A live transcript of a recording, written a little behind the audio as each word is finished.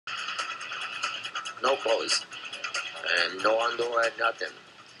no clothes, and no underwear, nothing.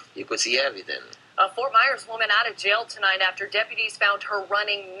 You could see everything. A Fort Myers woman out of jail tonight after deputies found her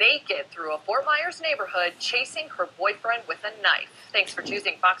running naked through a Fort Myers neighborhood, chasing her boyfriend with a knife. Thanks for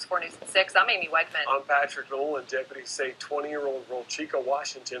choosing Fox 4 News at 6. I'm Amy Wegman. I'm Patrick Nolan. Deputies say 20-year-old Rolchika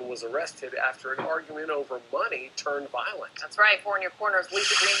Washington was arrested after an argument over money turned violent. That's right. 4 in Your Corner's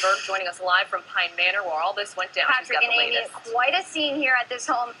Lisa Greenberg joining us live from Pine Manor, where all this went down. Patrick and Amy, quite a scene here at this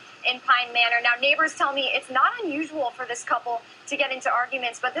home in Pine Manor. Now, neighbors tell me it's not unusual for this couple to get into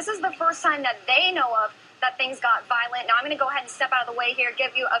arguments, but this is the first time that they know of that things got violent. Now, I'm going to go ahead and step out of the way here,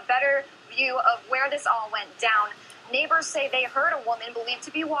 give you a better view of where this all went down. Neighbors say they heard a woman believed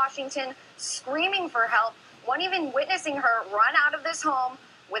to be Washington screaming for help, one even witnessing her run out of this home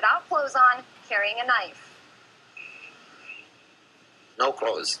without clothes on, carrying a knife. No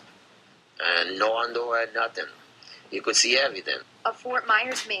clothes, and no underwear, nothing. You could see everything. A Fort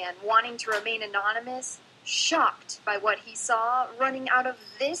Myers man wanting to remain anonymous, shocked by what he saw running out of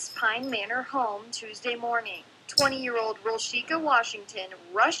this Pine Manor home Tuesday morning. 20-year-old Rolchika Washington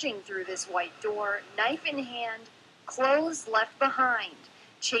rushing through this white door, knife in hand, clothes left behind,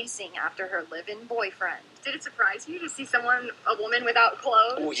 chasing after her live-in boyfriend. Did it surprise you to see a woman without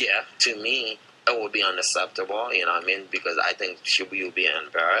clothes? Oh, yeah, to me, it would be unacceptable, you know what I mean? Because I think she will be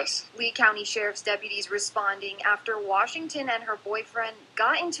embarrassed. Lee County Sheriff's deputies responding after Washington and her boyfriend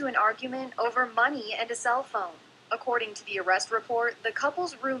got into an argument over money and a cell phone. According to the arrest report, the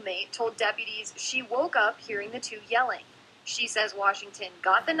couple's roommate told deputies she woke up hearing the two yelling. She says Washington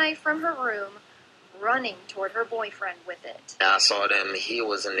got the knife from her room, running toward her boyfriend with it. I saw them, he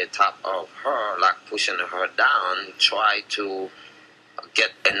was in the top of her, like pushing her down, try to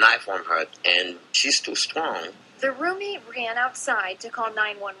get a knife from her, and she's too strong. The roommate ran outside to call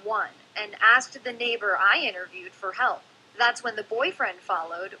 911 and asked the neighbor I interviewed for help. That's when the boyfriend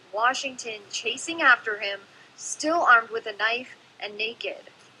followed, Washington chasing after him, still armed with a knife and naked.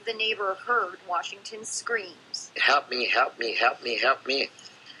 The neighbor heard Washington's screams. Help me, help me, help me, help me.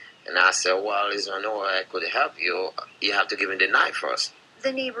 And I said, well, is there no way I could help you? You have to give me the knife first.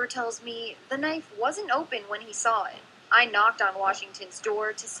 The neighbor tells me the knife wasn't open when he saw it. I knocked on Washington's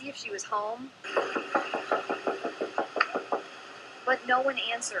door to see if she was home, but no one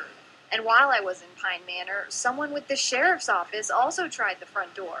answered. And while I was in Pine Manor, someone with the sheriff's office also tried the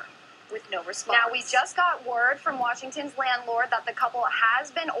front door, with no response. Now, we just got word from Washington's landlord that the couple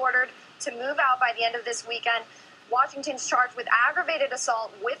has been ordered to move out by the end of this weekend. Washington's charged with aggravated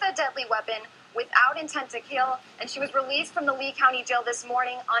assault with a deadly weapon without intent to kill, and she was released from the Lee County Jail this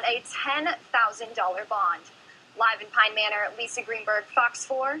morning on a $10,000 bond. Live in Pine Manor, Lisa Greenberg, Fox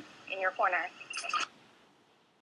 4, in your corner.